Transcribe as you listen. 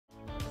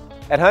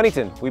At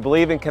Huntington, we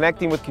believe in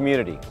connecting with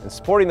community and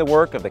supporting the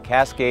work of the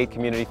Cascade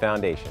Community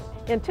Foundation.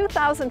 In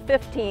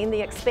 2015,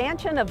 the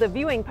expansion of the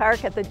viewing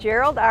park at the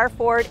Gerald R.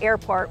 Ford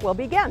Airport will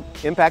begin.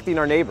 Impacting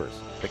our neighbors,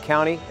 the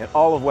county, and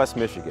all of West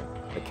Michigan,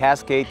 the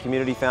Cascade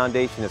Community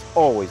Foundation is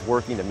always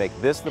working to make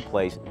this the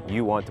place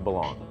you want to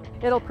belong.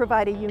 It'll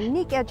provide a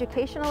unique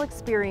educational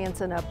experience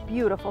in a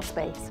beautiful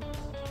space.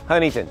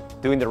 Huntington,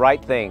 doing the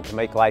right thing to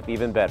make life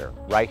even better,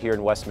 right here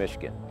in West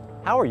Michigan.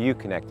 How are you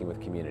connecting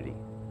with community?